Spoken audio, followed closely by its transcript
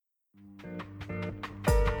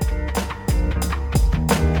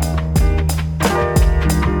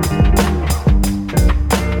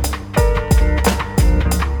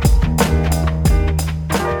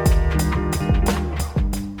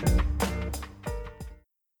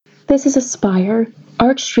This is Aspire,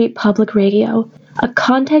 Arch Street Public Radio, a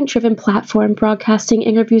content-driven platform broadcasting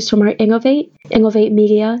interviews from our Innovate, Innovate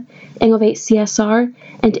Media, Innovate CSR,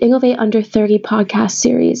 and Innovate Under 30 podcast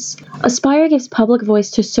series. Aspire gives public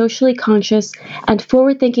voice to socially conscious and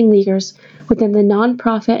forward-thinking leaders within the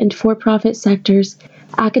nonprofit and for-profit sectors,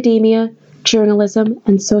 academia, journalism,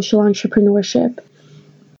 and social entrepreneurship.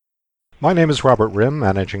 My name is Robert Rim,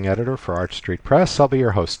 Managing Editor for Arch Street Press. I'll be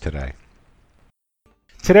your host today.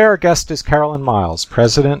 Today our guest is Carolyn Miles,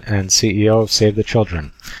 President and CEO of Save the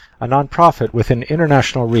Children, a nonprofit with an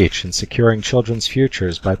international reach in securing children's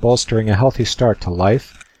futures by bolstering a healthy start to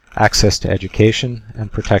life, access to education,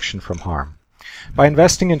 and protection from harm. By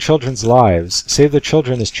investing in children's lives, Save the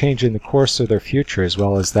Children is changing the course of their future as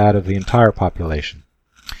well as that of the entire population.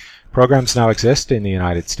 Programs now exist in the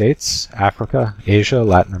United States, Africa, Asia,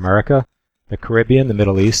 Latin America, the Caribbean, the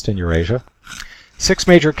Middle East, and Eurasia. 6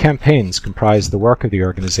 major campaigns comprise the work of the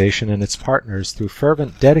organization and its partners through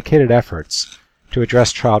fervent, dedicated efforts to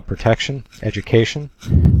address child protection, education,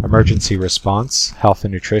 emergency response, health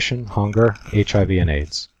and nutrition, hunger, HIV, and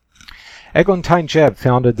AIDS. Eglantine Jebb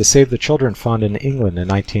founded the Save the Children Fund in England in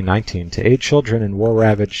 1919 to aid children in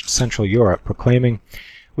war-ravaged Central Europe, proclaiming,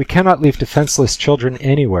 "We cannot leave defenseless children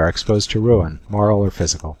anywhere exposed to ruin, moral or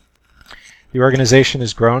physical." The organization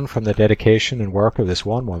has grown from the dedication and work of this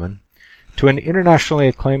one woman to an internationally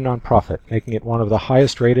acclaimed nonprofit, making it one of the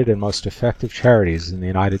highest-rated and most effective charities in the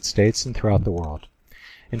United States and throughout the world.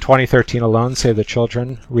 In 2013 alone, Save the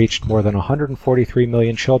Children reached more than 143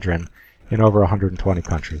 million children in over 120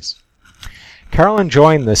 countries. Carolyn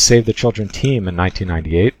joined the Save the Children team in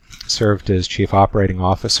 1998, served as Chief Operating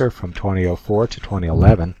Officer from 2004 to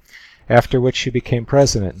 2011, after which she became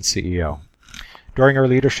President and CEO. During her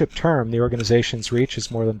leadership term, the organization's reach has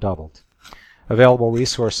more than doubled. Available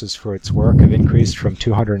resources for its work have increased from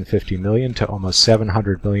 $250 million to almost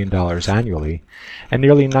 $700 million annually, and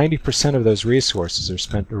nearly 90% of those resources are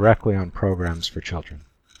spent directly on programs for children.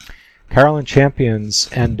 Carolyn champions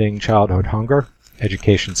ending childhood hunger,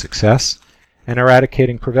 education success, and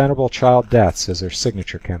eradicating preventable child deaths as her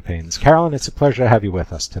signature campaigns. Carolyn, it's a pleasure to have you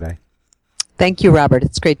with us today. Thank you, Robert.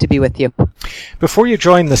 It's great to be with you. Before you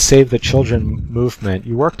joined the Save the Children movement,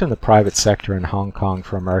 you worked in the private sector in Hong Kong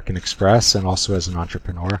for American Express and also as an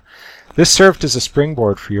entrepreneur. This served as a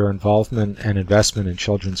springboard for your involvement and investment in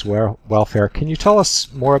children's welfare. Can you tell us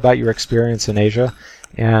more about your experience in Asia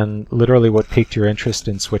and literally what piqued your interest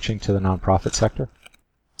in switching to the nonprofit sector?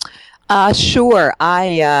 Sure.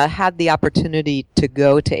 I had the opportunity to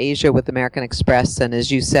go to Asia with American Express, and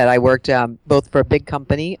as you said, I worked both for a big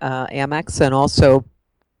company, Amex, and also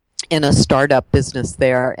in a startup business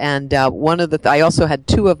there. And I also had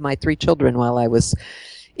 2 of my 3 children while I was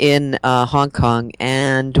in Hong Kong,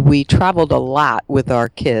 and we traveled a lot with our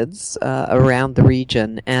kids around the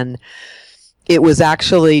region. And it was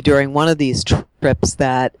actually during one of these trips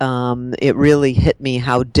that it really hit me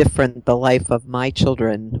how different the life of my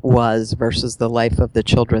children was versus the life of the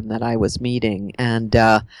children that I was meeting. And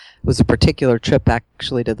it was a particular trip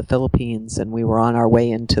actually to the Philippines, and we were on our way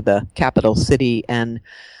into the capital city and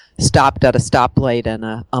stopped at a stoplight, and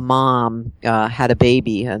a mom had a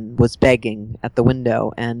baby and was begging at the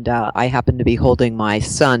window. And I happened to be holding my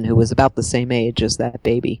son, who was about the same age as that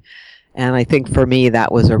baby. And I think for me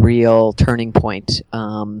that was a real turning point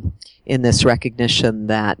in this recognition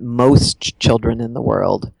that most children in the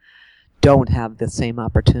world don't have the same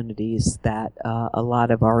opportunities that a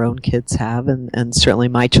lot of our own kids have, and certainly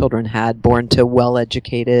my children had, born to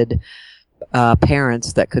well-educated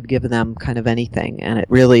parents that could give them kind of anything. And it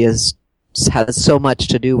really has so much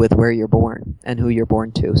to do with where you're born and who you're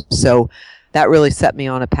born to. So that really set me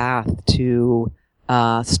on a path to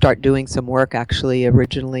start doing some work, actually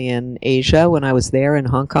originally in Asia when I was there in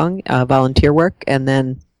Hong Kong, volunteer work. And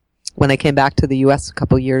then when I came back to the U.S. a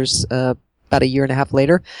couple years, about a year and a half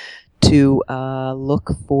later, to look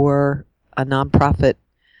for a nonprofit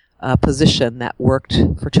position that worked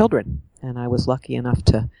for children. And I was lucky enough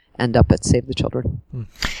to end up at Save the Children.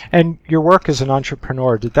 And your work as an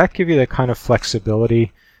entrepreneur, did that give you the kind of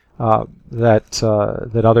flexibility that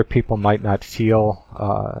other people might not feel?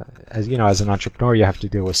 As you know, as an entrepreneur, you have to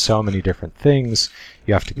deal with so many different things.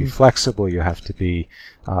 You have to be flexible. You have to be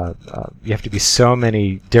so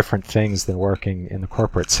many different things than working in the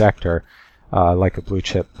corporate sector, like a blue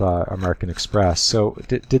chip American Express. So,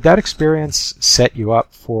 did that experience set you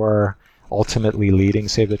up for ultimately leading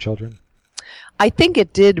Save the Children? I think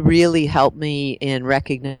it did really help me in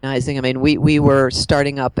recognizing, I mean, we were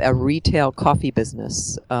starting up a retail coffee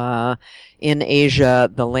business in Asia,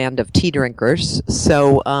 the land of tea drinkers.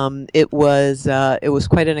 So it was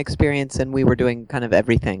quite an experience, and we were doing kind of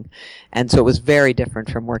everything, and so it was very different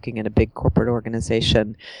from working in a big corporate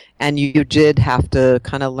organization. And you did have to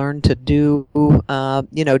kind of learn to do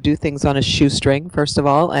do things on a shoestring first of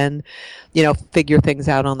all, and figure things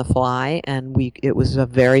out on the fly. And it was a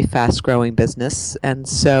very fast growing business, and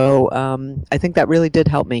so I think that really did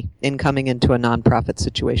help me in coming into a nonprofit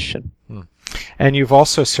situation. And you've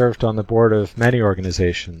also served on the board of many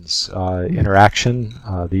organizations, Interaction,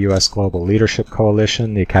 the U.S. Global Leadership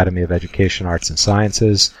Coalition, the Academy of Education, Arts and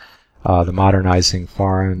Sciences, the Modernizing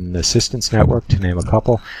Foreign Assistance Network, to name a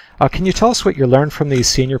couple. Can you tell us what you learned from these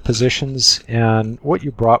senior positions and what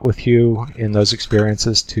you brought with you in those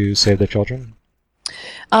experiences to Save the Children?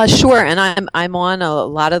 Sure, and I'm on a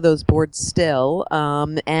lot of those boards still,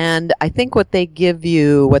 and I think what they've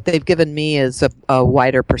given me is a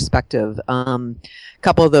wider perspective. A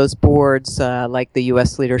couple of those boards, like the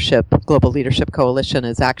U.S. Global Leadership Coalition,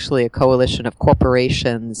 is actually a coalition of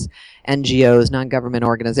corporations, NGOs, non-government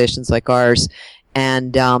organizations like ours,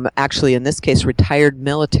 and actually in this case retired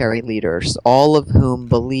military leaders, all of whom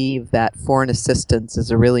believe that foreign assistance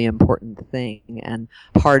is a really important thing and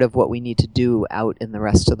part of what we need to do out in the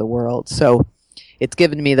rest of the world. So it's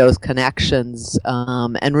given me those connections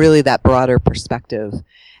and really that broader perspective.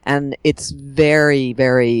 And it's very,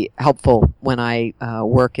 very helpful when I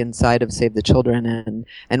work inside of Save the Children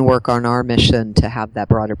and work on our mission to have that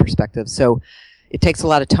broader perspective. So it takes a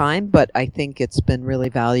lot of time, but I think it's been really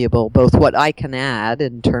valuable, both what I can add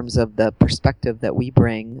in terms of the perspective that we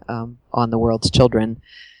bring on the world's children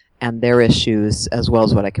and their issues, as well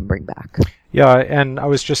as what I can bring back. Yeah, and I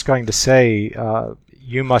was just going to say,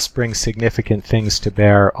 you must bring significant things to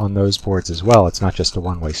bear on those boards as well. It's not just a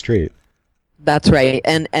one-way street. That's right.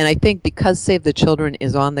 And I think because Save the Children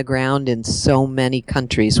is on the ground in so many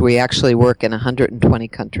countries, we actually work in 120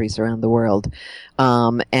 countries around the world.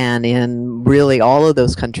 And in really all of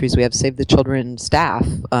those countries, we have Save the Children staff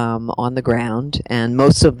on the ground, and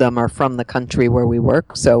most of them are from the country where we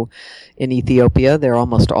work. So in Ethiopia, they're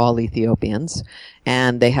almost all Ethiopians,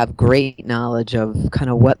 and they have great knowledge of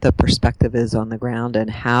kind of what the perspective is on the ground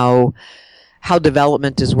and how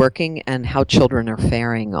development is working and how children are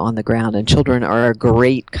faring on the ground. And children are a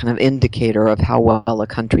great kind of indicator of how well a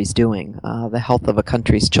country's doing. The health of a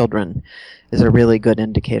country's children is a really good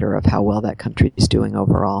indicator of how well that country is doing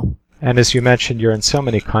overall. And as you mentioned, you're in so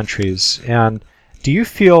many countries. And do you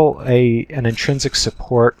feel an intrinsic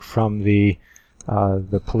support from the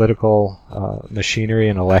political machinery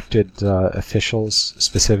and elected officials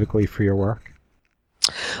specifically for your work?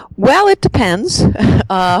 Well, it depends.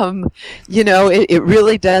 It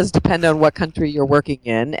really does depend on what country you're working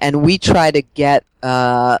in, and we try to get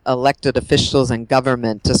elected officials and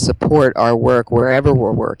government to support our work wherever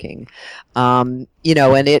we're working. And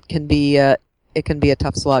it can be a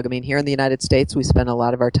tough slog. I mean, here in the United States, we spend a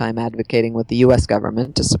lot of our time advocating with the U.S.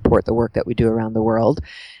 government to support the work that we do around the world.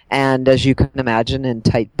 And as you can imagine, in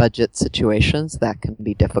tight budget situations, that can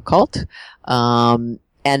be difficult.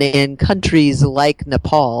 And in countries like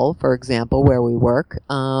Nepal, for example, where we work,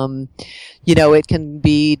 it can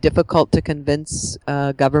be difficult to convince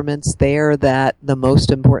governments there that the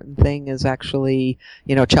most important thing is actually,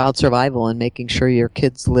 child survival and making sure your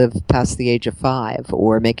kids live past the age of 5,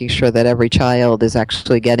 or making sure that every child is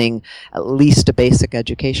actually getting at least a basic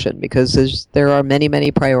education, because there are many,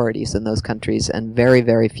 many priorities in those countries and very,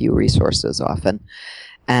 very few resources often.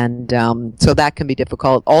 And so that can be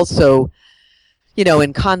difficult. Also,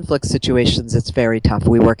 in conflict situations, it's very tough.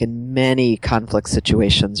 We work in many conflict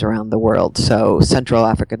situations around the world. So Central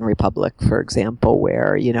African Republic, for example,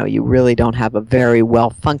 where, you really don't have a very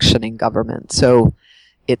well-functioning government. So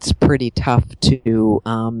it's pretty tough to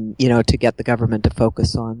get the government to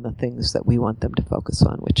focus on the things that we want them to focus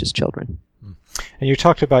on, which is children. And you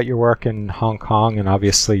talked about your work in Hong Kong, and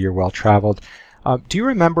obviously you're well-traveled. Do you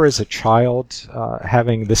remember as a child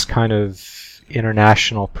having this kind of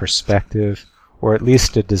international perspective, or at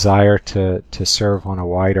least a desire to serve on a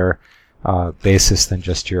wider basis than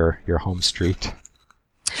just your home street?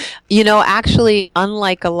 Actually,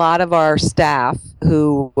 unlike a lot of our staff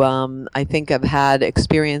who I think have had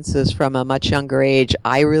experiences from a much younger age,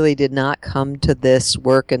 I really did not come to this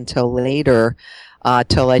work until later,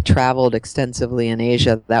 till I traveled extensively in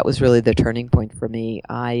Asia. That was really the turning point for me.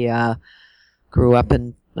 I grew up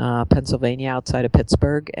in Pennsylvania, outside of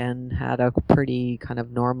Pittsburgh, and had a pretty kind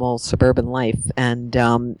of normal suburban life, and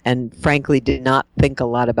frankly did not think a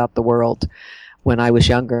lot about the world when I was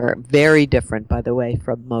younger. Very different, by the way,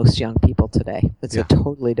 from most young people today. It's a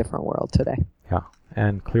totally different world today. Yeah,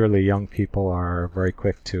 and clearly young people are very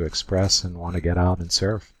quick to express and want to get out and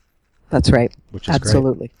serve. That's right. Which is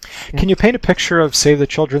Absolutely. great. Can you paint a picture of Save the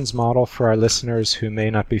Children's model for our listeners who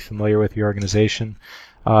may not be familiar with the organization?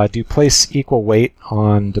 Do you place equal weight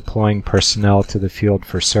on deploying personnel to the field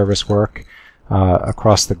for service work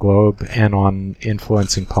across the globe and on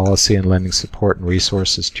influencing policy and lending support and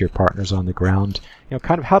resources to your partners on the ground?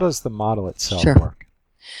 Kind of how does the model itself work?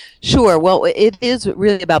 Sure. Well, it is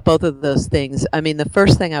really about both of those things. I mean, the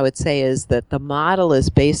first thing I would say is that the model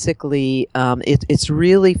is basically, it's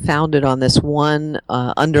really founded on this one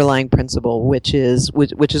underlying principle, which is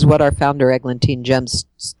what our founder, Eglantine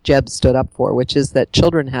Jebb, stood up for, which is that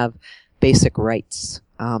children have basic rights.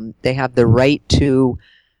 They have the right to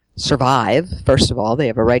survive. First of all, they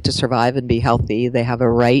have a right to survive and be healthy. They have a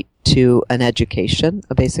right to an education,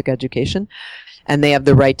 a basic education. And they have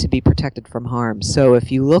the right to be protected from harm. So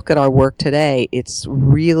if you look at our work today, it's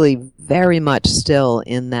really very much still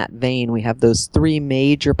in that vein. We have those three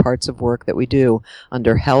major parts of work that we do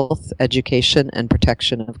under health, education, and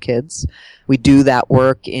protection of kids. We do that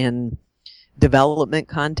work in development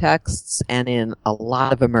contexts and in a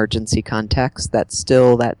lot of emergency contexts. That's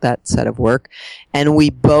still that set of work. And we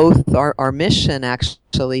both, our mission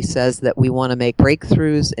actually says that we want to make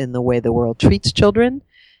breakthroughs in the way the world treats children,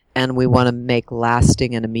 and we want to make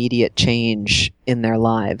lasting and immediate change in their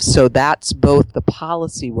lives. So that's both the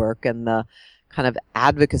policy work and the kind of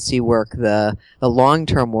advocacy work, the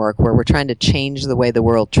long-term work where we're trying to change the way the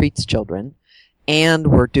world treats children, and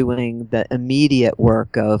we're doing the immediate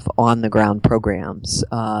work of on-the-ground programs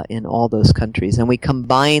in all those countries. And we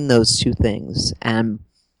combine those two things. And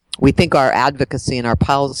we think our advocacy and our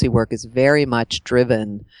policy work is very much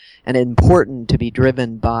driven and important to be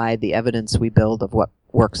driven by the evidence we build of what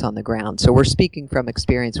works on the ground. So we're speaking from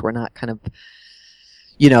experience. We're not kind of,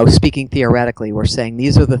 speaking theoretically. We're saying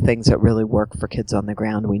these are the things that really work for kids on the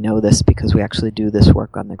ground. We know this because we actually do this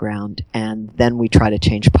work on the ground. And then we try to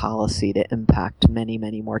change policy to impact many,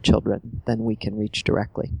 many more children than we can reach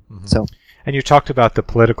directly. Mm-hmm. And you talked about the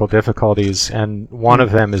political difficulties, and one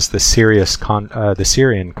of them is the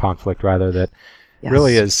Syrian conflict, that yes.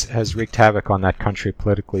 really has wreaked havoc on that country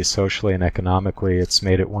politically, socially, and economically. It's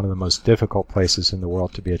made it one of the most difficult places in the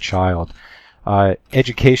world to be a child.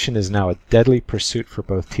 Education is now a deadly pursuit for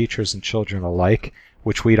both teachers and children alike,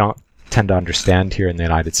 which we don't tend to understand here in the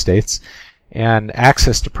United States. And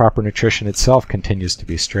access to proper nutrition itself continues to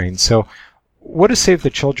be strained. So what does Save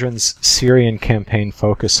the Children's Syrian campaign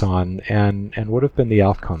focus on, and what have been the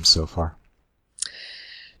outcomes so far?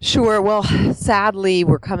 Sure. Well, sadly,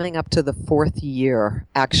 we're coming up to the fourth year,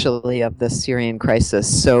 actually, of the Syrian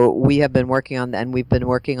crisis. So we have been working on, and we've been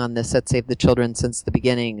working on this at Save the Children since the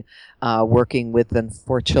beginning, working with and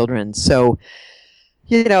for children. So,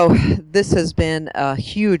 this has been a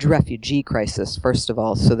huge refugee crisis, first of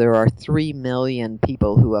all. So there are 3 million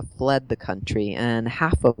people who have fled the country, and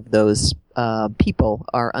half of those people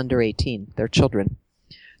are under 18. They're children.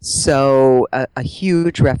 So a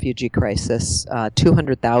huge refugee crisis.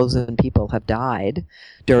 200,000 people have died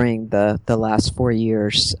during the last 4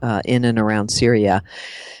 years in and around Syria.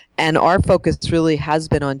 And our focus really has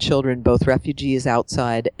been on children, both refugees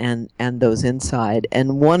outside and those inside.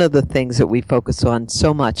 And one of the things that we focus on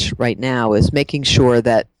so much right now is making sure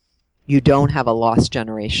that you don't have a lost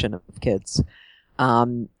generation of kids.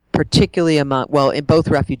 Particularly in both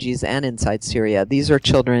refugees and inside Syria. These are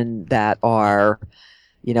children that are,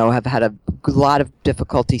 have had a lot of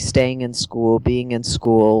difficulty staying in school, being in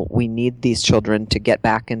school. We need these children to get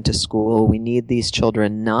back into school. We need these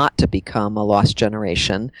children not to become a lost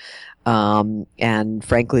generation. And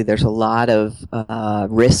frankly, there's a lot of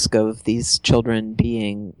risk of these children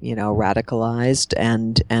being, radicalized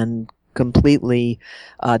and completely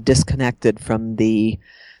disconnected from the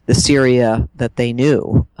Syria that they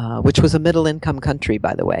knew, which was a middle-income country,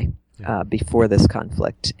 by the way. Before this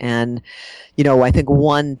conflict. And, I think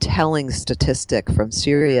one telling statistic from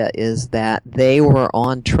Syria is that they were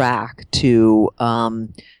on track to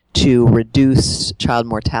reduce child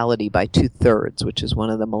mortality by 2/3, which is one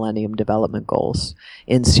of the Millennium Development Goals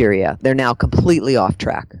in Syria. They're now completely off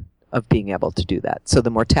track of being able to do that. So the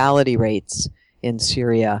mortality rates in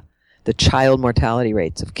Syria, the child mortality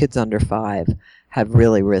rates of kids under 5 have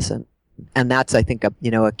really risen. And that's, I think,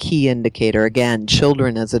 a key indicator. Again,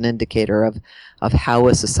 children as an indicator of how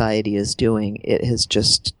a society is doing. It has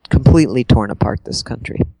just completely torn apart this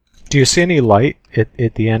country. Do you see any light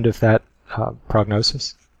at the end of that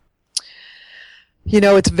prognosis?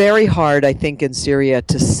 It's very hard, I think, in Syria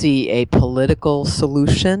to see a political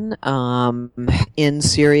solution in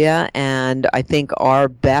Syria, and I think our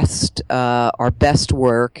best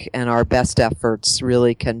work and our best efforts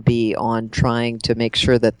really can be on trying to make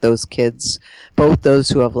sure that those kids, both those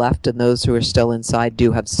who have left and those who are still inside,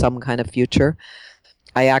 do have some kind of future.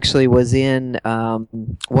 I actually was in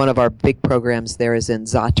one of our big programs there is in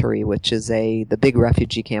Zatari, which is the big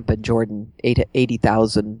refugee camp in Jordan,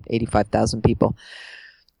 85,000 people.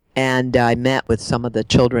 And I met with some of the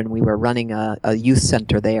children. We were running a youth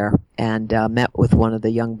center there, and met with one of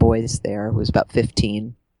the young boys there who was about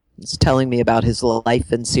 15. He was telling me about his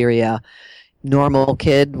life in Syria. Normal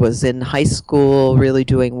kid, was in high school, really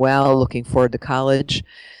doing well, looking forward to college,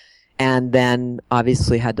 and then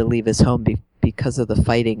obviously had to leave his home because of the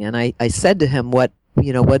fighting. And I said to him, what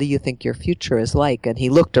do you think your future is like? And he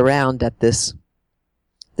looked around at this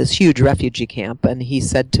huge refugee camp, and he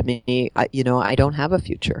said to me, I don't have a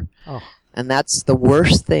future. Oh. And that's the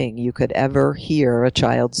worst thing you could ever hear a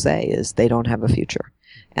child say, is they don't have a future.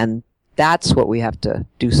 And that's what we have to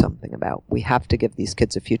do something about. We have to give these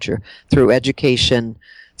kids a future through education,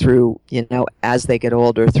 through, as they get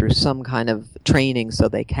older, through some kind of training so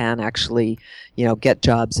they can actually, get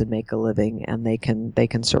jobs and make a living, and they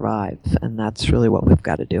can survive. And that's really what we've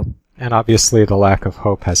got to do. And obviously the lack of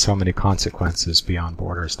hope has so many consequences beyond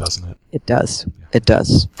borders, doesn't it? It does. Yeah. It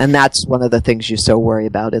does. And that's one of the things you so worry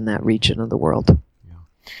about in that region of the world.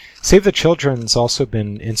 Yeah. Save the Children's also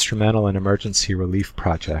been instrumental in emergency relief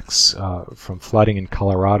projects, from flooding in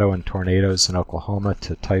Colorado and tornadoes in Oklahoma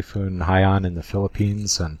to Typhoon Haiyan in the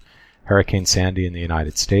Philippines and Hurricane Sandy in the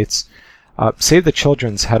United States. Save the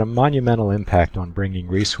Children's had a monumental impact on bringing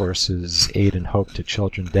resources, aid, and hope to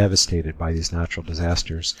children devastated by these natural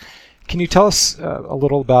disasters. Can you tell us a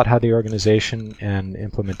little about how the organization and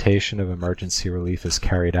implementation of emergency relief is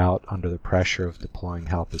carried out under the pressure of deploying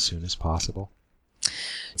help as soon as possible?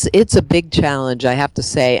 It's a big challenge, I have to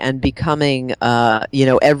say, and becoming,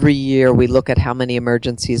 every year we look at how many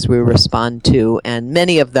emergencies we respond to, and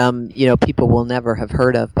many of them, people will never have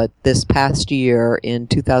heard of, but this past year, in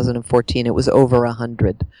 2014, it was over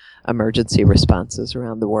 100 emergency responses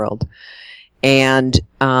around the world. And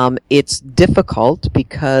it's difficult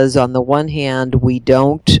because, on the one hand, we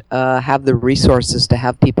don't have the resources to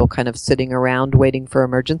have people kind of sitting around waiting for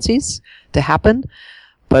emergencies to happen.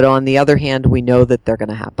 But on the other hand, we know that they're going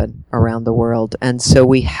to happen around the world. And so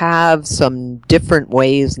we have some different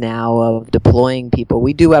ways now of deploying people.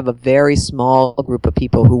 We do have a very small group of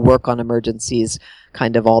people who work on emergencies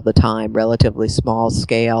kind of all the time, relatively small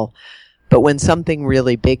scale. But when something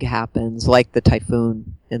really big happens, like the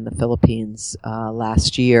typhoon in the Philippines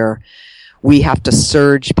last year, we have to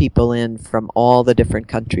surge people in from all the different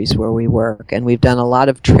countries where we work. And we've done a lot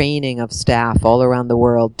of training of staff all around the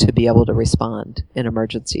world to be able to respond in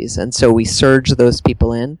emergencies. And so we surge those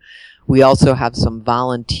people in. We also have some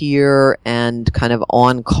volunteer and kind of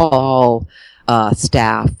on-call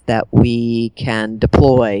staff that we can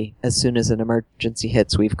deploy as soon as an emergency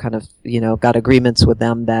hits. We've kind of, got agreements with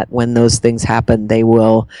them that when those things happen, they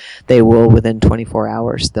will within 24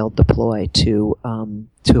 hours, they'll deploy to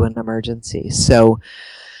an emergency. So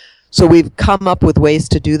we've come up with ways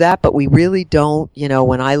to do that, but we really don't,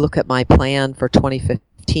 when I look at my plan for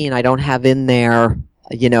 2015, I don't have in there,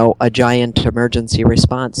 a giant emergency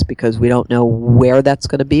response, because we don't know where that's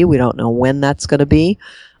going to be. We don't know when that's going to be.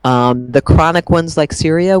 The chronic ones like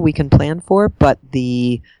Syria we can plan for, but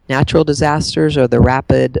the natural disasters or the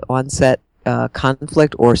rapid onset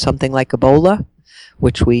conflict or something like Ebola,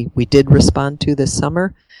 which we did respond to this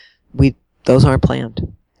summer, those aren't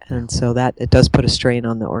planned. And so that it does put a strain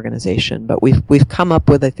on the organization. But we've come up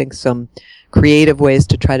with, I think, some creative ways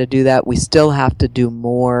to try to do that. We still have to do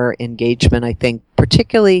more engagement, I think,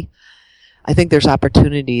 particularly I think there's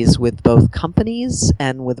opportunities with both companies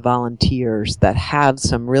and with volunteers that have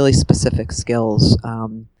some really specific skills.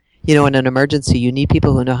 In an emergency, you need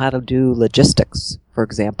people who know how to do logistics, for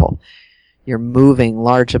example. You're moving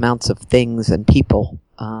large amounts of things and people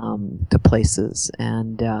to places.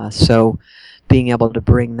 And so being able to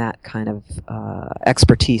bring that kind of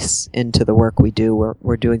expertise into the work we do,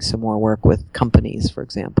 we're doing some more work with companies, for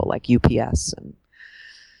example, like UPS and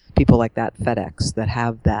people like that, FedEx, that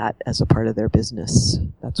have that as a part of their business.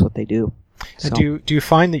 That's what they do. So. Do you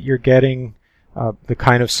find that you're getting the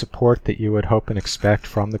kind of support that you would hope and expect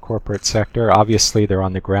from the corporate sector? Obviously, they're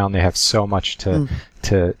on the ground. They have so much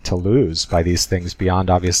to lose by these things beyond,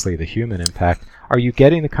 obviously, the human impact. Are you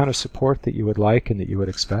getting the kind of support that you would like and that you would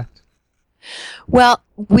expect? Well,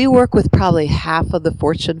 we work with probably half of the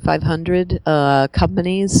Fortune 500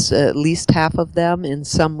 companies, at least half of them in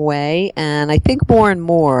some way. And I think more and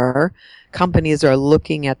more companies are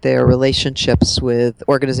looking at their relationships with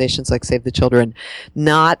organizations like Save the Children,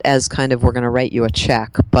 not as kind of we're going to write you a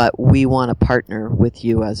check, but we want to partner with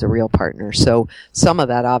you as a real partner. So some of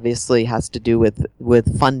that obviously has to do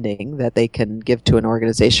with funding that they can give to an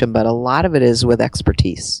organization, but a lot of it is with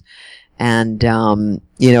expertise. And,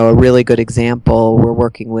 a really good example, we're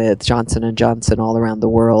working with Johnson & Johnson all around the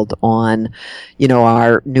world on,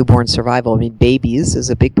 our newborn survival. I mean, babies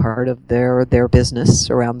is a big part of their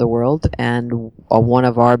business around the world. And one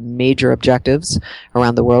of our major objectives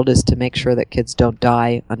around the world is to make sure that kids don't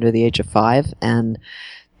die under the age of 5. And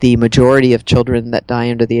the majority of children that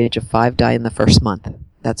die under the age of 5 die in the first month.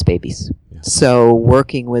 That's babies. Yeah. So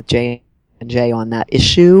working with J&J on that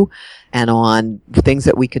issue, and on things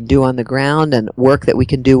that we can do on the ground and work that we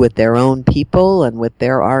can do with their own people and with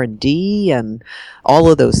their R&D and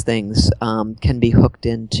all of those things can be hooked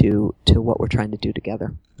into what we're trying to do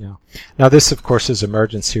together. Yeah. Now this, of course, is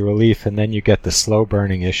emergency relief, and then you get the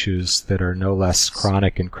slow-burning issues that are no less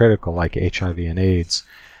chronic and critical, like HIV and AIDS,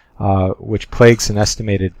 which plagues an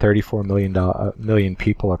estimated 34 million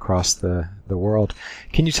people across the world.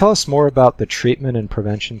 Can you tell us more about the treatment and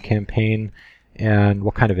prevention campaign and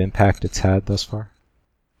what kind of impact it's had thus far?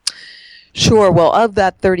 Sure. Well, of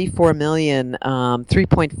that 34 million,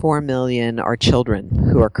 3.4 million are children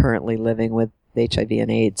who are currently living with HIV and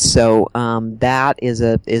AIDS. So that is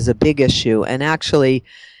a big issue. And actually,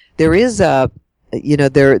 there is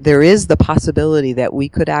there is the possibility that we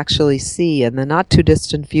could actually see in the not too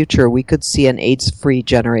distant future, we could see an AIDS-free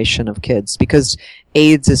generation of kids, because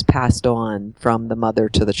AIDS is passed on from the mother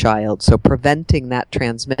to the child. So preventing that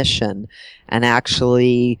transmission and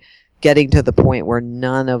actually getting to the point where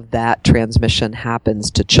none of that transmission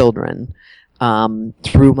happens to children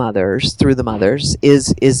through the mothers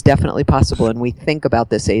is definitely possible. And we think about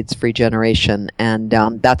this AIDS-free generation, and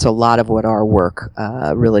that's a lot of what our work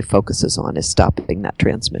really focuses on, is stopping that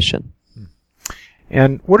transmission.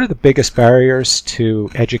 And what are the biggest barriers to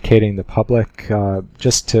educating the public?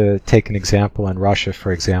 Just to take an example, in Russia,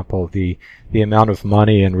 for example, the amount of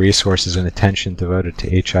money and resources and attention devoted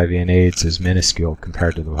to HIV and AIDS is minuscule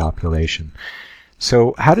compared to the population.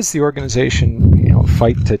 So how does the organization,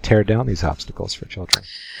 fight to tear down these obstacles for children?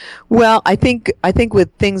 Well, I think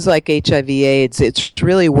with things like HIV/AIDS, it's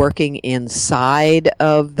really working inside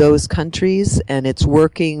of those countries, and it's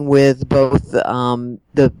working with both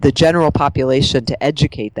the general population to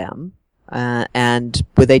educate them, and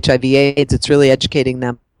with HIV/AIDS, it's really educating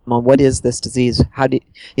them on what is this disease, how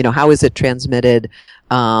is it transmitted,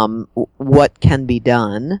 what can be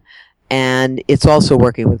done. And it's also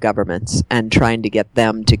working with governments and trying to get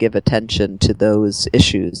them to give attention to those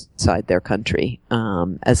issues inside their country.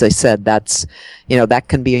 As I said, that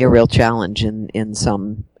can be a real challenge in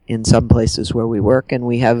some places where we work, and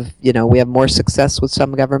we have more success with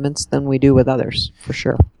some governments than we do with others, for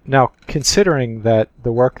sure. Now, considering that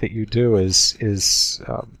the work that you do is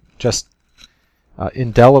just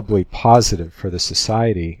indelibly positive for the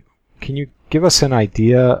society, can you give us an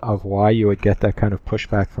idea of why you would get that kind of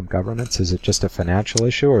pushback from governments? Is it just a financial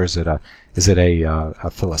issue, or is it a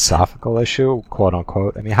philosophical issue, quote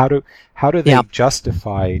unquote? I mean, how do they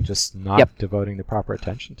justify just not devoting the proper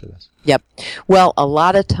attention to this? Yep. Well, a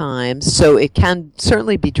lot of times, so it can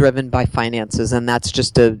certainly be driven by finances, and that's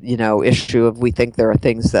just a issue of, we think there are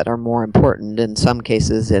things that are more important in some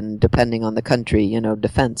cases, and depending on the country,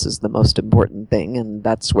 defense is the most important thing, and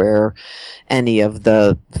that's where any of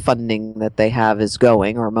the funding that they have is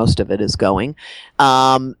going, or most of it is going.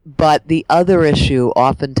 But the other issue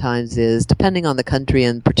oftentimes is, depending on the country,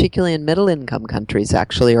 and particularly in middle-income countries,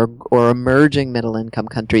 actually, or emerging middle-income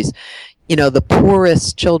countries, the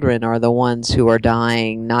poorest children are the ones who are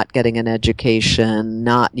dying, not getting an education,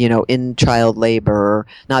 not, in child labor,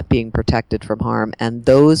 not being protected from harm. And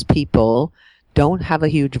those people don't have a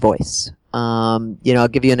huge voice. I'll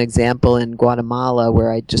give you an example in Guatemala,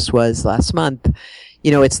 where I just was last month.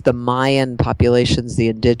 It's the Mayan populations, the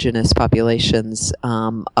indigenous populations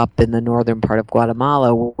up in the northern part of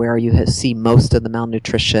Guatemala, where you see most of the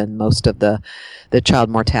malnutrition, most of the child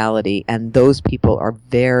mortality. And those people are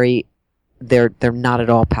they're not at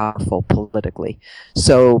all powerful politically.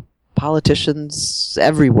 So politicians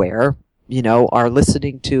everywhere, are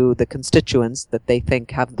listening to the constituents that they think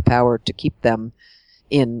have the power to keep them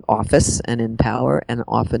in office and in power, and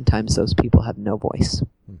oftentimes those people have no voice.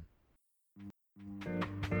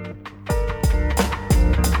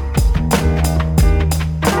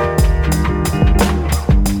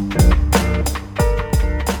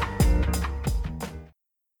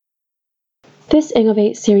 This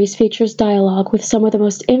Innovate series features dialogue with some of the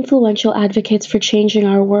most influential advocates for changing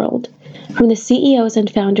our world, from the CEOs and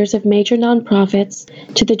founders of major nonprofits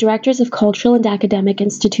to the directors of cultural and academic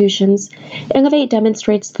institutions. Innovate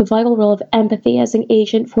demonstrates the vital role of empathy as an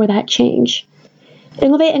agent for that change.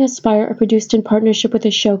 Innovate and Aspire are produced in partnership with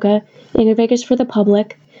Ashoka, Innovators for the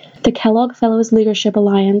Public, the Kellogg Fellows Leadership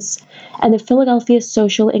Alliance, and the Philadelphia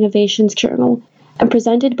Social Innovations Journal, and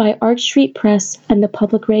presented by Arch Street Press and the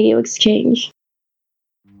Public Radio Exchange.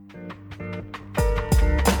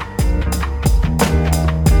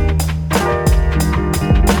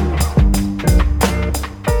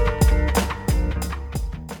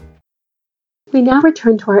 We now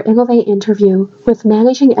return to our Innovate interview with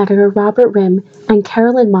Managing Editor Robert Rim and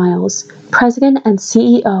Carolyn Miles, President and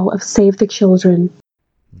CEO of Save the Children.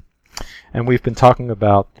 And we've been talking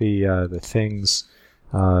about the things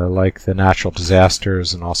like the natural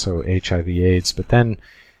disasters and also HIV/AIDS, but then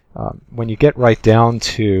when you get right down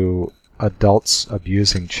to adults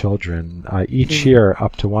abusing children, each year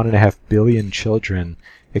up to 1.5 billion children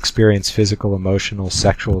experience physical, emotional,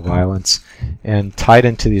 sexual violence, and tied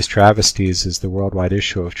into these travesties is the worldwide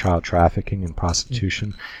issue of child trafficking and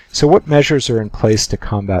prostitution. So what measures are in place to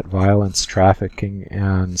combat violence, trafficking,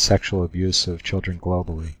 and sexual abuse of children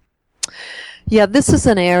globally? Yeah, this is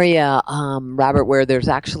an area, Robert, where there's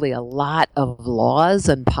actually a lot of laws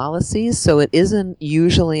and policies, so it isn't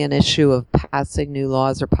usually an issue of passing new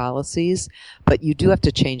laws or policies, but you do have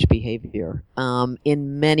to change behavior.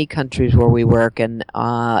 In many countries where we work, and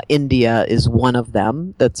India is one of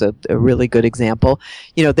them, that's a really good example,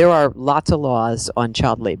 there are lots of laws on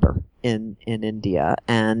child labor in India,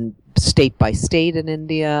 and state by state in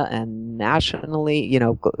India and nationally,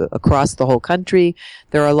 across the whole country,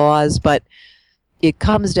 there are laws, but it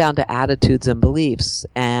comes down to attitudes and beliefs,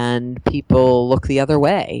 and people look the other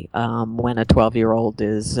way when a 12-year-old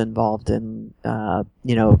is involved in,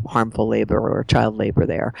 harmful labor or child labor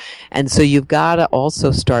there. And so you've got to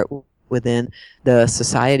also start within the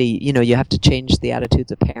society. You have to change the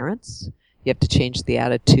attitudes of parents. You have to change the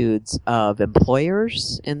attitudes of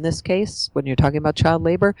employers, in this case, when you're talking about child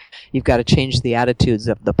labor. You've got to change the attitudes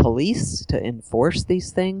of the police to enforce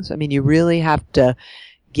these things. I mean, you really have to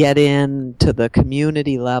get into the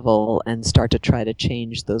community level and start to try to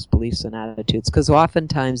change those beliefs and attitudes. Because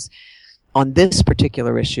oftentimes, on this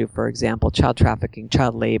particular issue, for example, child trafficking,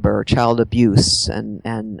 child labor, child abuse,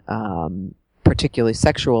 and particularly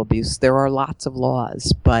sexual abuse, there are lots of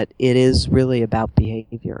laws, but it is really about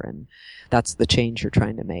behavior, and that's the change you're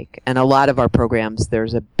trying to make. And a lot of our programs,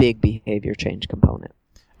 there's a big behavior change component.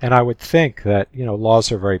 And I would think that,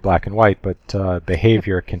 laws are very black and white, but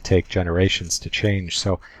behavior can take generations to change.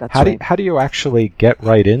 So how do you actually get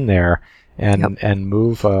right in there and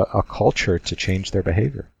move a culture to change their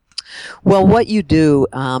behavior? Well, what you do,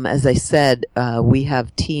 as I said, we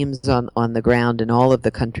have teams on the ground in all of the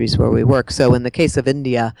countries where we work. So in the case of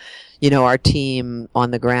India, our team on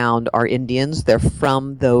the ground are Indians. They're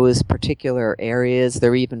from those particular areas.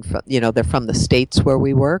 They're even from, they're from the states where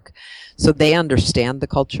we work. So they understand the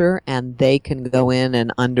culture, and they can go in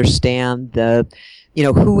and understand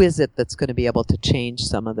who is it that's going to be able to change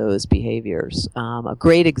some of those behaviors. A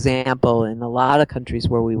great example in a lot of countries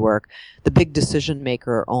where we work, the big decision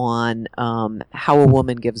maker on how a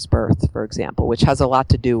woman gives birth, for example, which has a lot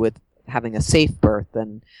to do with having a safe birth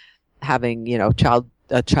and having, a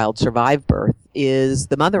child survive birth, is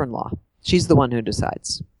the mother-in-law. She's the one who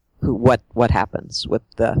decides what happens with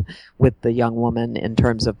the young woman in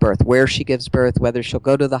terms of birth, where she gives birth, whether she'll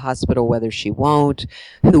go to the hospital, whether she won't,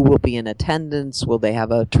 who will be in attendance, will they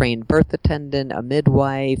have a trained birth attendant, a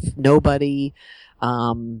midwife, nobody,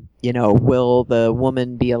 will the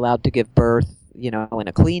woman be allowed to give birth, in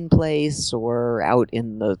a clean place or out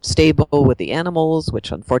in the stable with the animals,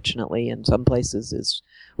 which unfortunately in some places is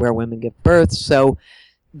where women give birth. So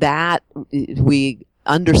that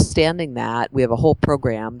understanding that, we have a whole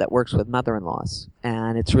program that works with mother-in-laws,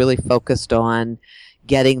 and it's really focused on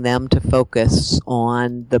getting them to focus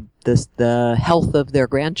on the health of their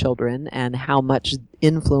grandchildren and how much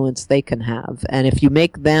influence they can have. And if you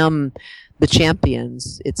make them the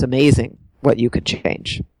champions, it's amazing what you could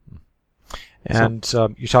change. And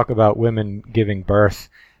you talk about women giving birth,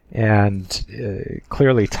 and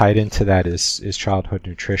clearly tied into that is childhood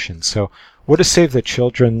nutrition. So what does Save the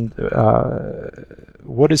Children,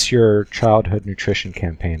 what does your childhood nutrition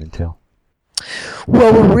campaign entail?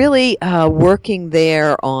 Well, we're really working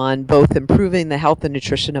there on both improving the health and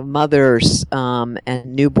nutrition of mothers and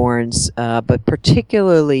newborns, but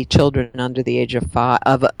particularly children under the age of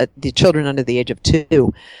the children under the age of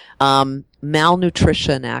 2.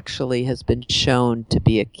 Malnutrition actually has been shown to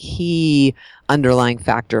be a key underlying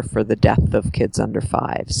factor for the death of kids under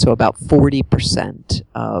 5. So about 40%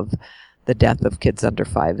 of the death of kids under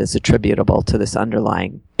 5 is attributable to this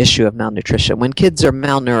underlying issue of malnutrition. When kids are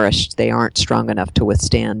malnourished, they aren't strong enough to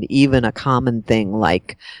withstand even a common thing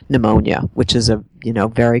like pneumonia, which is a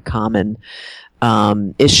very common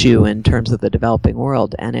issue in terms of the developing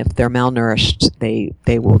world. And if they're malnourished,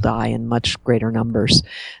 they will die in much greater numbers.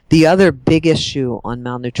 The other big issue on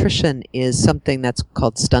malnutrition is something that's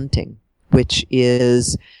called stunting, which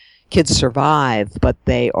is kids survive, but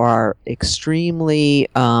they are extremely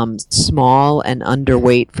small and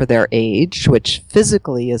underweight for their age, which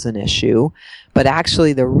physically is an issue. But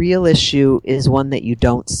actually the real issue is one that you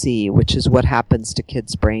don't see, which is what happens to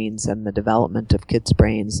kids' brains and the development of kids'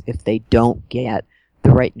 brains if they don't get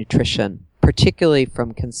the right nutrition, particularly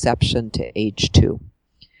from conception to age 2.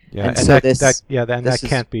 Yeah, and so that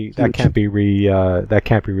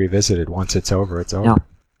can't be revisited once it's over. It's over.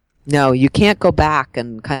 No, you can't go back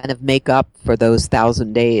and kind of make up for those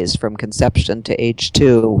 1,000 days from conception to age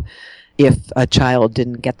 2. If a child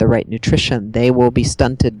didn't get the right nutrition, they will be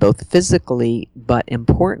stunted both physically, but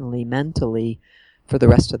importantly, mentally for the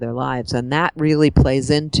rest of their lives. And that really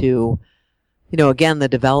plays into, again, the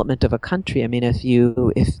development of a country. I mean, if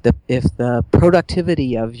the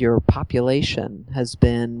productivity of your population has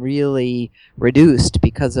been really reduced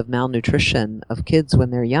because of malnutrition of kids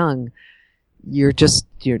when they're young,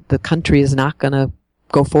 the country is not going to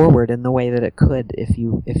go forward in the way that it could if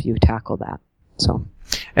you tackle that. So.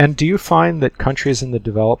 And do you find that countries in the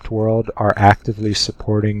developed world are actively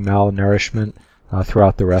supporting malnourishment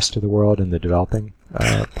throughout the rest of the world in the developing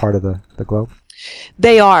part of the globe?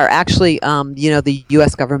 They are actually. The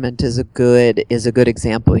U.S. government is a good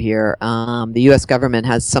example here. The U.S. government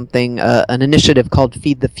has an initiative called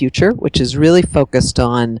Feed the Future, which is really focused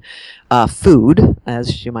on food,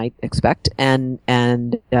 as you might expect, and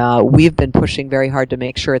we've been pushing very hard to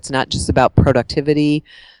make sure it's not just about productivity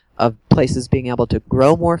of places being able to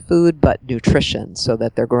grow more food, but nutrition, so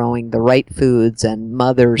that they're growing the right foods, and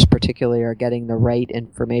mothers particularly are getting the right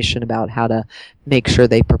information about how to make sure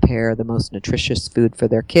they prepare the most nutritious food for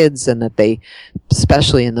their kids, and that they,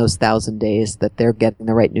 especially in those 1,000 days, that they're getting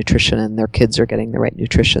the right nutrition and their kids are getting the right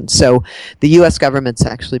nutrition. So the U.S. government's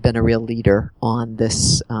actually been a real leader on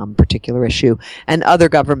this particular issue, and other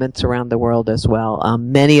governments around the world as well.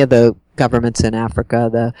 Many of the governments in Africa,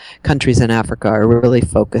 the countries in Africa, are really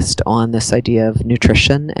focused on this idea of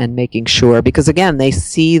nutrition and making sure, because again, they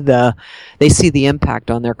see the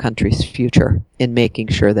impact on their country's future in making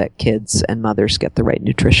sure that kids and mothers get the right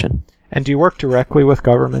nutrition. And do you work directly with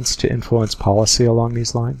governments to influence policy along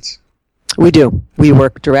these lines? We do. We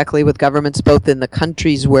work directly with governments both in the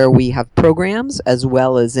countries where we have programs as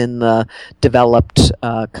well as in the developed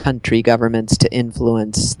country governments to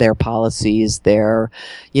influence their policies, their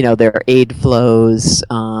aid flows,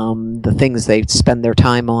 the things they spend their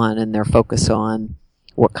time on and their focus on,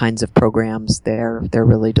 what kinds of programs they're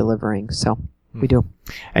really delivering. So we do.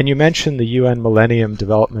 And you mentioned the UN Millennium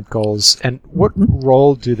Development Goals. And what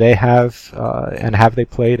role do they have and have they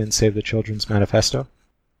played in Save the Children's Manifesto?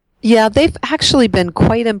 Yeah, they've actually been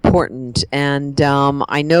quite important, and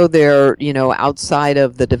I know they're, outside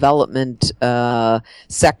of the development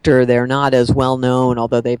sector, they're not as well known,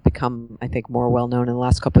 although they've become, I think, more well known in the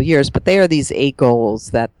last couple of years. But they are these 8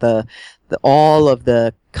 goals that all of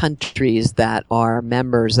the countries that are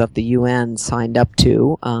members of the UN signed up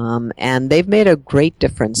to, and they've made a great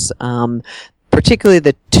difference. Particularly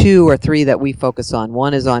the 2 or 3 that we focus on.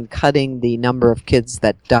 One is on cutting the number of kids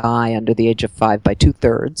that die under the age of 5 by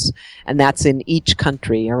 2/3, and that's in each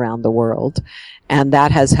country around the world. And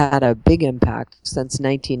that has had a big impact. Since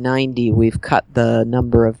 1990, we've cut the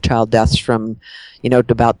number of child deaths from, to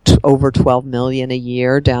about over 12 million a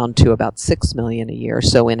year down to about 6 million a year.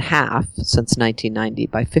 So in half since 1990,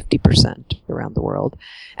 by 50% around the world.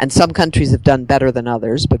 And some countries have done better than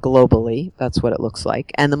others, but globally, that's what it looks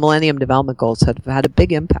like. And the Millennium Development Goals have had a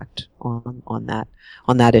big impact on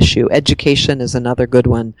that issue. Education is another good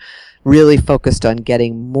one. Really focused on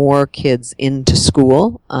getting more kids into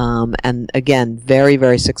school, and again, very,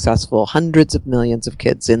 very successful. Hundreds of millions of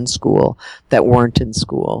kids in school that weren't in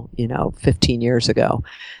school, 15 years ago.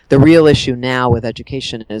 The real issue now with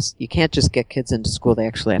education is you can't just get kids into school, they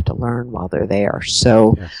actually have to learn while they're there.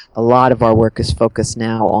 So yes. A lot of our work is focused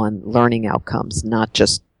now on learning outcomes,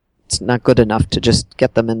 it's not good enough to just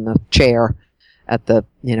get them in the chair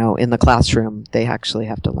in the classroom. They actually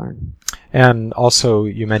have to learn. And also,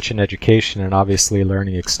 you mentioned education, and obviously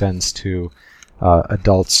learning extends to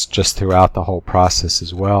adults just throughout the whole process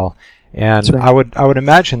as well. And Right. I would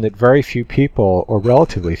imagine that very few people, or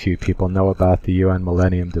relatively few people, know about the UN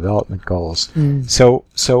Millennium Development Goals. So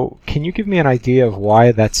can you give me an idea of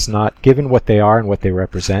why that's not, given what they are and what they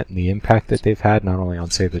represent and the impact that they've had not only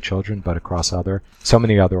on Save the Children but across so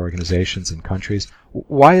many other organizations and countries?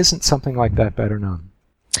 Why isn't something like that better known?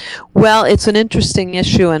 Well, it's an interesting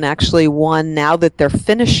issue, and actually one now that they're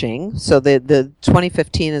finishing. So the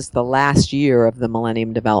 2015 is the last year of the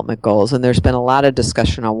Millennium Development Goals, and there's been a lot of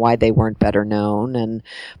discussion on why they weren't better known. And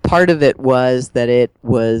part of it was that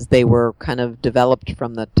they were kind of developed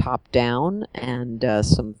from the top down, and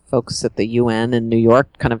some folks at the UN in New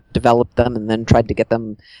York kind of developed them and then tried to get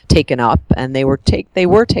them taken up, and they were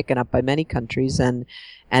taken up by many countries, and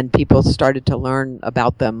people started to learn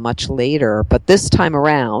about them much later. But this time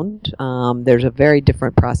around, there's a very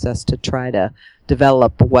different process to try to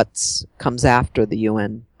develop what comes after the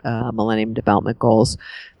UN Millennium Development Goals.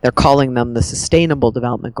 They're calling them the Sustainable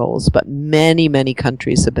Development Goals, but many, many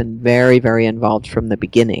countries have been very, very involved from the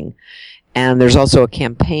beginning. And there's also a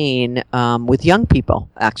campaign with young people,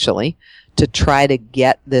 actually, to try to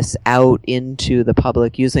get this out into the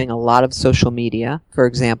public using a lot of social media, for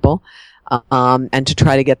example, and to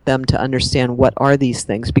try to get them to understand what are these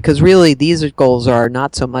things. Because really, these goals are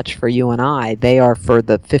not so much for you and I. They are for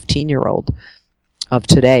the 15-year-old of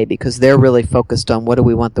today, because they're really focused on what do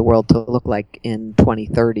we want the world to look like in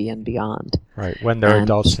 2030 and beyond. Right, when they're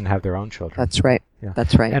adults and have their own children. That's right. Yeah.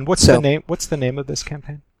 That's right. And what's the name of this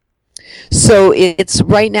campaign? So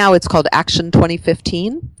right now it's called Action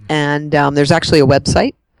 2015, and there's actually a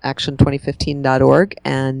website, action2015.org,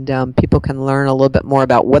 and people can learn a little bit more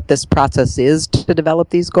about what this process is to develop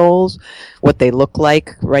these goals, what they look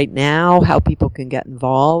like right now, how people can get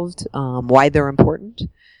involved, why they're important.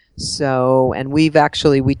 So, and we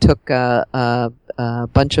took a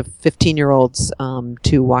bunch of 15-year-olds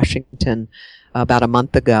to Washington about a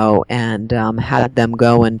month ago, and had them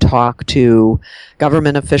go and talk to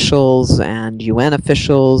government officials and UN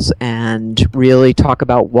officials and really talk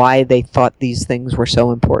about why they thought these things were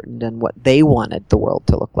so important and what they wanted the world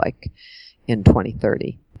to look like in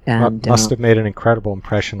 2030. And must have made an incredible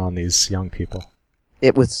impression on these young people.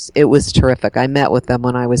 It was terrific. I met with them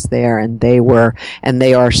when I was there, and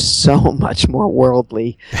they are so much more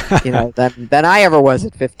worldly, than I ever was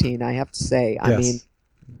at 15. I have to say. Yes. I mean,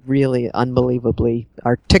 really unbelievably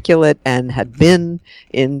articulate, and had been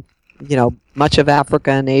in much of Africa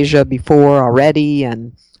and Asia before already,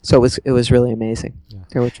 and so it was really amazing. Yeah.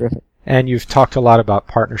 They were terrific. And you've talked a lot about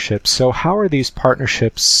partnerships. So how are these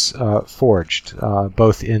partnerships forged,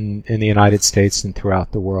 both in the United States and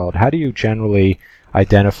throughout the world? How do you generally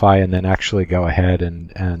identify and then actually go ahead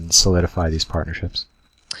and solidify these partnerships?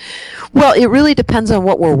 Well, it really depends on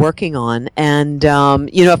what we're working on. And,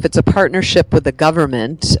 if it's a partnership with the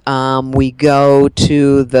government, we go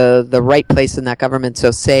to the right place in that government. So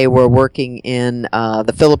say we're working in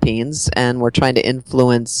the Philippines and we're trying to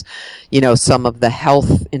influence, some of the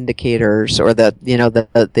health indicators or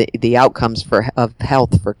the outcomes of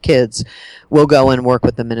health for kids. We'll go and work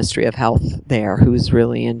with the Ministry of Health there, who's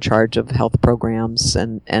really in charge of health programs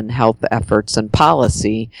and health efforts and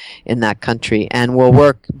policy in that country. And we'll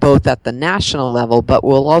work both at the national level, but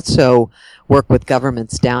we'll also work with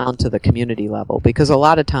governments down to the community level, because a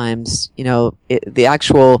lot of times,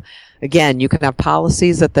 again, you can have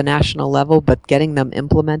policies at the national level, but getting them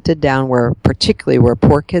implemented down particularly where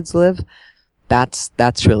poor kids live,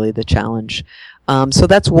 that's really the challenge. So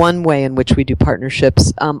that's one way in which we do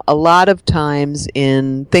partnerships. A lot of times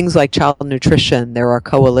in things like child nutrition, there are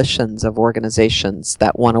coalitions of organizations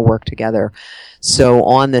that want to work together. So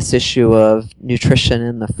on this issue of nutrition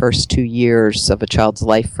in the first 2 years of a child's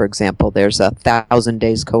life, for example, there's a 1,000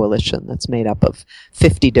 Days Coalition that's made up of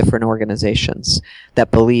 50 different organizations that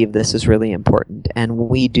believe this is really important. And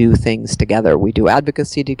we do things together. We do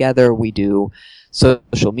advocacy together. We do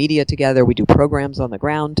social media together. We do programs on the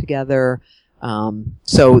ground together.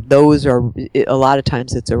 So those are, a lot of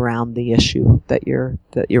times it's around the issue that you're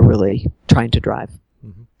really trying to drive.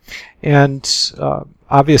 Mm-hmm. And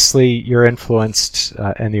obviously you're influenced,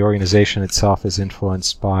 and the organization itself is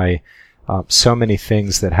influenced by so many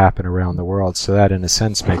things that happen around the world, so that in a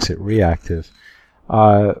sense makes it reactive.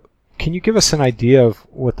 Can you give us an idea of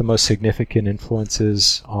what the most significant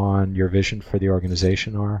influences on your vision for the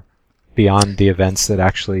organization are, beyond the events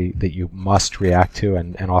that you must react to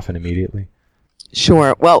and often immediately?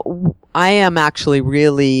 Sure. Well, I am actually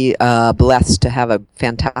really blessed to have a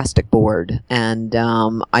fantastic board, and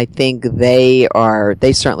I think they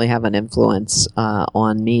certainly have an influence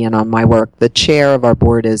on me and on my work. The chair of our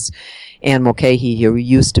board is Anne Mulcahy, who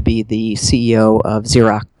used to be the CEO of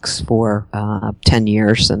Xerox for 10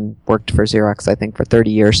 years and worked for Xerox, I think, for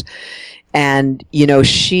 30 years. And,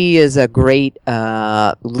 she is a great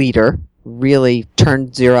leader, really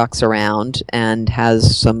turned Xerox around and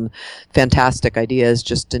has some fantastic ideas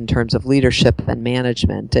just in terms of leadership and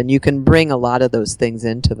management. And you can bring a lot of those things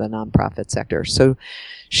into the nonprofit sector. So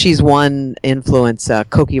she's one influence.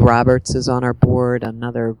 Cokie Roberts is on our board,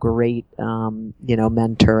 another great,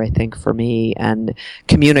 mentor, I think, for me, and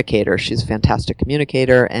communicator. She's a fantastic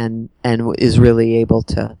communicator and is really able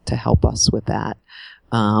to help us with that.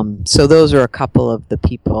 So those are a couple of the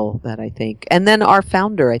people that I think, and then our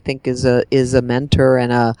founder, I think, is a mentor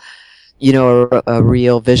and a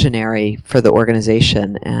real visionary for the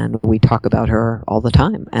organization, and we talk about her all the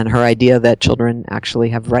time. And her idea that children actually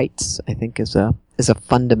have rights, I think, is a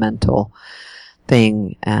fundamental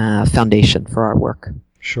thing, foundation for our work.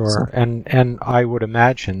 Sure, So. and I would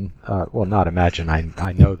imagine, not imagine,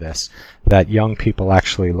 I know this, that young people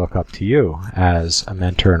actually look up to you as a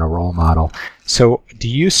mentor and a role model. So do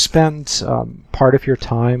you spend part of your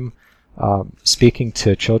time speaking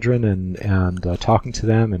to children and talking to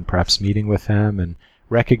them and perhaps meeting with them and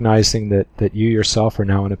recognizing that you yourself are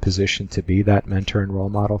now in a position to be that mentor and role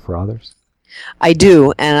model for others? I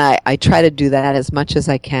do, and I try to do that as much as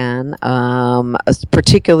I can,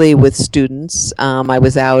 particularly with students. I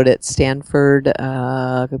was out at Stanford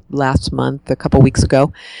last month, a couple weeks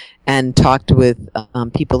ago, and talked with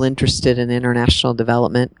people interested in international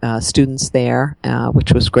development, students there,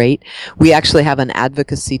 which was great. We actually have an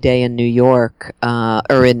advocacy day in New York,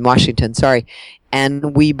 or in Washington, sorry,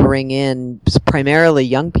 and we bring in primarily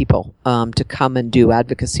young people to come and do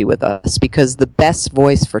advocacy with us, because the best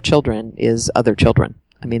voice for children is other children.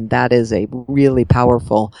 I mean, that is a really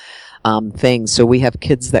powerful thing. So we have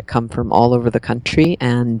kids that come from all over the country,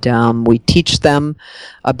 and we teach them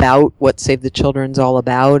about what Save the Children's all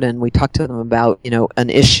about, and we talk to them about, an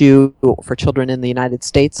issue for children in the United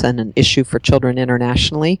States and an issue for children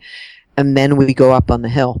internationally, and then we go up on the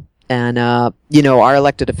Hill. And, our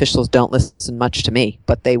elected officials don't listen much to me,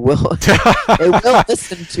 but they will, they will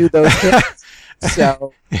listen to those kids.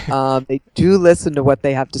 So, they do listen to what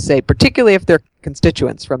they have to say, particularly if they're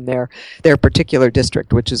constituents from their particular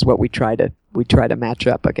district, which is what we try to match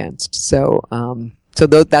up against. So,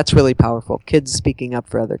 that's really powerful. Kids speaking up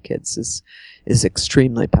for other kids is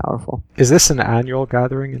extremely powerful. Is this an annual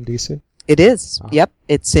gathering in DC? It is. Oh. Yep.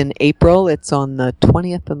 It's in April. It's on the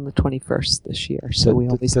 20th and the 21st this year. So we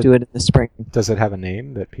always do it in the spring. Does it have a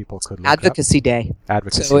name that people could look Advocacy up? Day.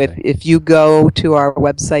 Advocacy so Day. If you go to our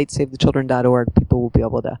website, savethechildren.org, people will be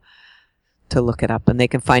able to look it up, and they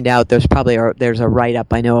can find out. There's a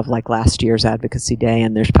write-up, I know, of like last year's Advocacy Day,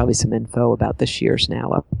 and there's probably some info about this year's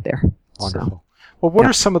now up there. Wonderful. So, well, what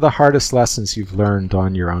are some of the hardest lessons you've learned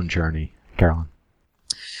on your own journey, Carolyn?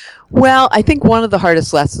 Well, I think one of the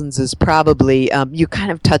hardest lessons is probably, you kind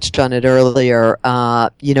of touched on it earlier,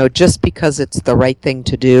 just because it's the right thing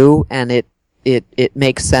to do and it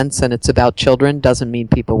makes sense and it's about children doesn't mean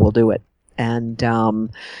people will do it. And I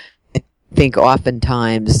think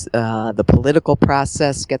oftentimes the political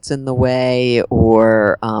process gets in the way,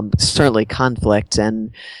 or certainly conflict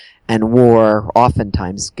and war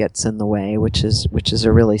oftentimes gets in the way, which is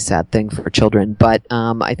a really sad thing for children. But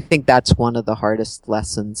I think that's one of the hardest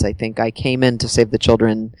lessons. I think I came in to Save the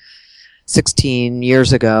Children 16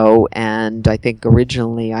 years ago, and I think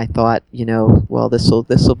originally I thought, well, this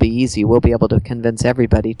will be easy. We'll be able to convince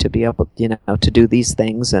everybody to be able, to do these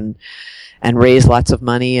things and raise lots of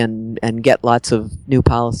money and get lots of new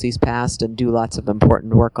policies passed and do lots of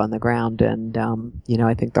important work on the ground. And,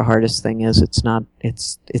 I think the hardest thing is it's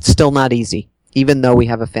still not easy. Even though we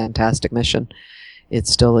have a fantastic mission, it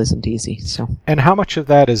still isn't easy. So. And how much of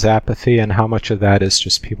that is apathy, and how much of that is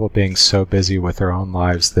just people being so busy with their own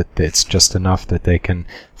lives that it's just enough that they can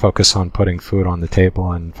focus on putting food on the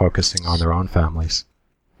table and focusing on their own families?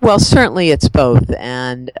 Well, certainly it's both,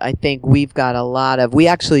 and I think we've got we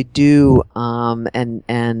actually do,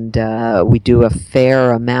 we do a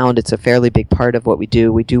fair amount. It's a fairly big part of what we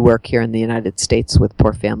do. We do work here in the United States with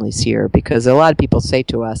poor families here, because a lot of people say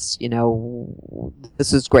to us,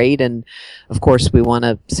 this is great, and of course we want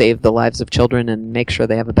to save the lives of children and make sure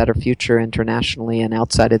they have a better future internationally and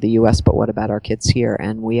outside of the U.S., but what about our kids here?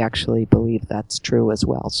 And we actually believe that's true as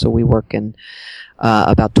well. So we work in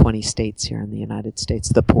about 20 states here in the United States,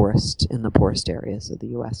 in the poorest areas of the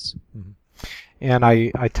U.S. Mm-hmm. And I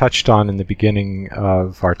touched on in the beginning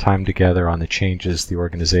of our time together on the changes the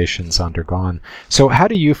organization's undergone. So how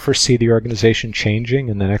do you foresee the organization changing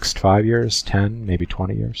in the next 5 years, 10, maybe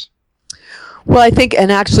 20 years? Well, I think,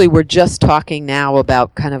 and actually we're just talking now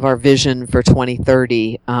about kind of our vision for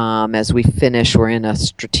 2030 as we finish. We're in a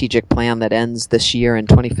strategic plan that ends this year in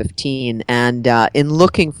 2015. And in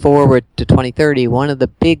looking forward to 2030, one of the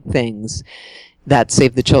big things that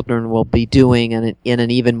Save the Children will be doing in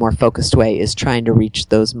an even more focused way is trying to reach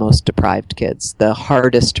those most deprived kids, the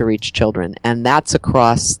hardest to reach children. And that's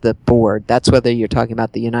across the board. That's whether you're talking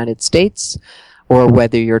about the United States or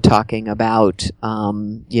whether you're talking about,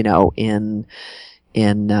 in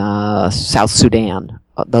South Sudan.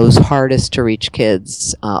 Those hardest to reach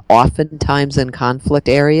kids, oftentimes in conflict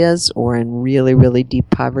areas or in really, really deep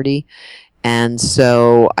poverty. And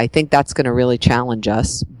so I think that's going to really challenge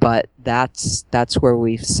us, but that's where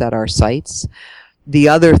we've set our sights. The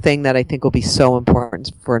other thing that I think will be so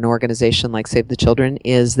important for an organization like Save the Children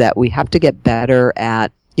is that we have to get better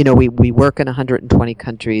at, we work in 120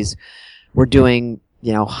 countries. We're doing,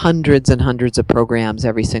 hundreds and hundreds of programs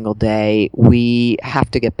every single day. We have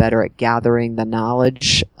to get better at gathering the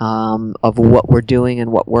knowledge of what we're doing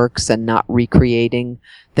and what works and not recreating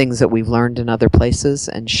things that we've learned in other places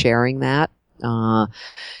and sharing that.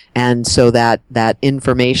 And so that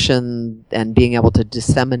information and being able to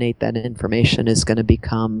disseminate that information is going to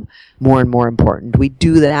become more and more important. We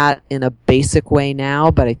do that in a basic way now,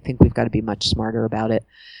 but I think we've got to be much smarter about it.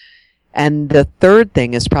 And the third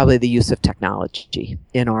thing is probably the use of technology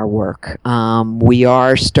in our work. We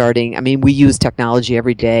are starting, we use technology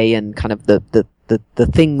every day and kind of the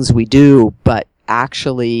things we do, but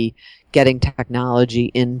actually getting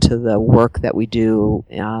technology into the work that we do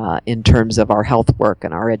in terms of our health work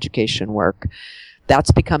and our education work,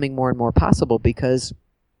 that's becoming more and more possible because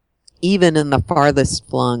even in the farthest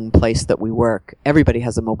flung place that we work, everybody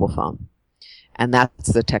has a mobile phone. And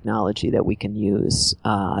that's the technology that we can use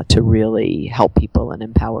to really help people and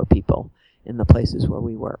empower people in the places where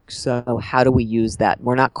we work. So how do we use that?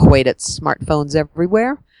 We're not quite at smartphones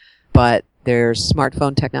everywhere, but there's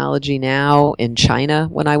smartphone technology now in China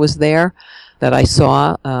when I was there that I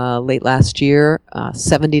saw late last year,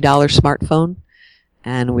 $70 smartphone.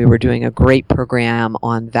 And we were doing a great program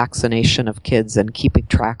on vaccination of kids and keeping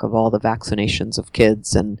track of all the vaccinations of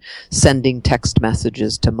kids and sending text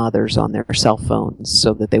messages to mothers on their cell phones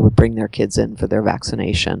so that they would bring their kids in for their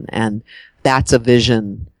vaccination. And that's a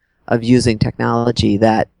vision of using technology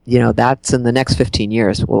that, that's in the next 15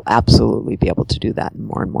 years, we'll absolutely be able to do that in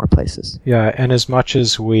more and more places. Yeah, and as much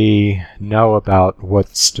as we know about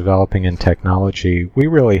what's developing in technology, we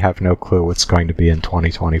really have no clue what's going to be in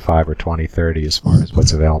 2025 or 2030 as far as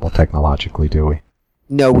what's available technologically, do we?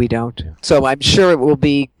 No, we don't. Yeah. So I'm sure it will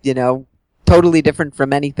be, totally different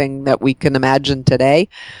from anything that we can imagine today.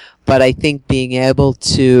 But I think being able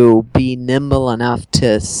to be nimble enough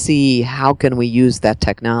to see how can we use that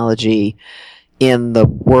technology in the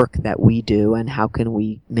work that we do and how can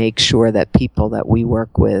we make sure that people that we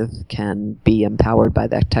work with can be empowered by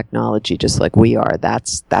that technology just like we are,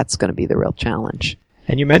 that's going to be the real challenge.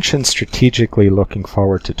 And you mentioned strategically looking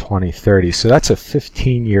forward to 2030, so that's a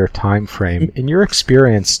 15-year time frame. In your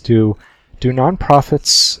experience, do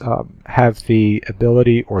nonprofits have the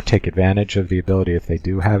ability or take advantage of the ability, if they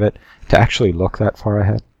do have it, to actually look that far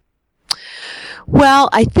ahead? Well,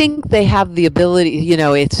 I think they have the ability,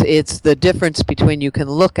 it's the difference between you can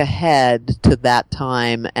look ahead to that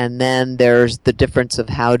time and then there's the difference of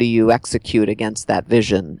how do you execute against that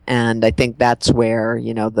vision. And I think that's where,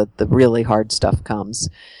 the really hard stuff comes.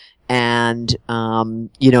 And,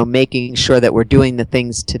 making sure that we're doing the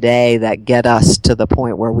things today that get us to the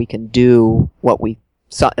point where we can do at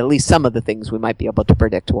least some of the things we might be able to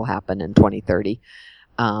predict will happen in 2030.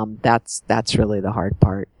 That's really the hard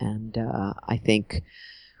part. And I think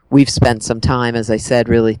we've spent some time, as I said,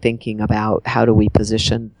 really thinking about how do we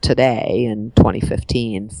position today in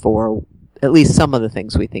 2015 for at least some of the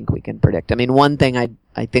things we think we can predict. One thing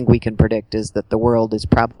I think we can predict is that the world is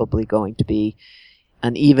probably going to be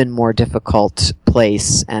an even more difficult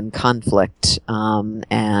place, and conflict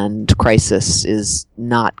and crisis is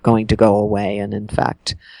not going to go away. And in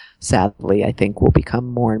fact, sadly, I think will become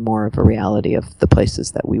more and more of a reality of the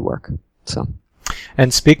places that we work. So.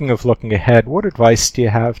 And speaking of looking ahead, what advice do you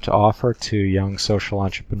have to offer to young social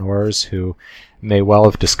entrepreneurs who may well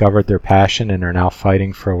have discovered their passion and are now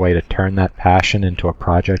fighting for a way to turn that passion into a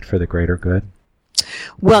project for the greater good?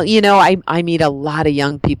 Well, I meet a lot of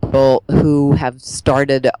young people who have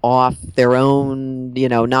started off their own,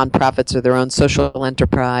 nonprofits or their own social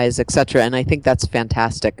enterprise, et cetera, and I think that's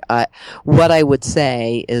fantastic. What I would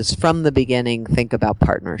say is from the beginning, think about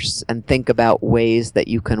partners and think about ways that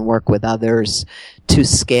you can work with others to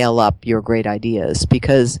scale up your great ideas,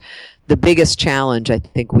 because the biggest challenge I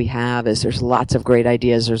think we have is there's lots of great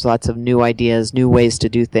ideas, there's lots of new ideas, new ways to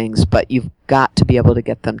do things, but you've got to be able to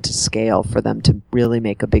get them to scale for them to really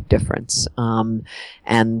make a big difference.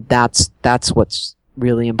 And that's what's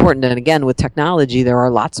really important. And again, with technology, there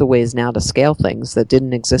are lots of ways now to scale things that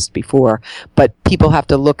didn't exist before, but people have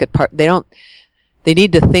to look at they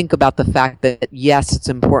need to think about the fact that, yes, it's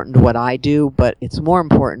important what I do, but it's more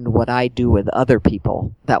important what I do with other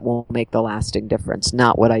people that will make the lasting difference,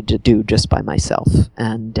 not what I do just by myself.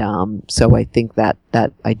 And so I think that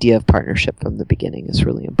idea of partnership from the beginning is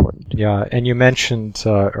really important. Yeah, and you mentioned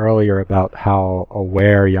earlier about how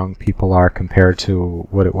aware young people are compared to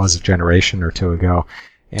what it was a generation or two ago.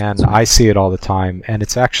 And I see it all the time, and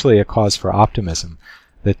it's actually a cause for optimism.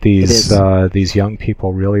 That these young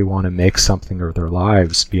people really want to make something of their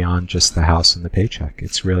lives beyond just the house and the paycheck.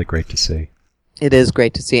 It's really great to see. It is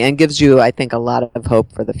great to see, and gives you, I think, a lot of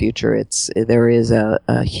hope for the future. There is a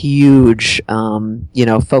huge,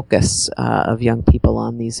 focus of young people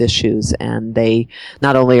on these issues, and they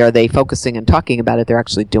not only are they focusing and talking about it, they're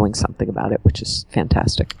actually doing something about it, which is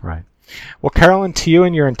fantastic. Right. Well, Carolyn, to you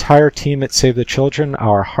and your entire team at Save the Children,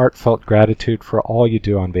 our heartfelt gratitude for all you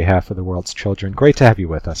do on behalf of the world's children. Great to have you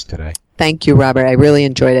with us today. Thank you, Robert. I really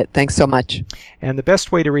enjoyed it. Thanks so much. And the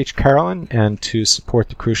best way to reach Carolyn and to support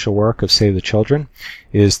the crucial work of Save the Children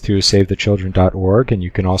is through savethechildren.org, and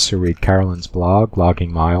you can also read Carolyn's blog,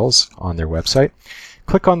 Logging Miles, on their website.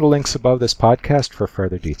 Click on the links above this podcast for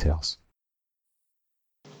further details.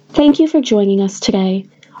 Thank you for joining us today.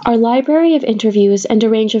 Our library of interviews and a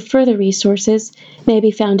range of further resources may be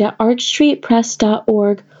found at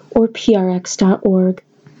archstreetpress.org or prx.org.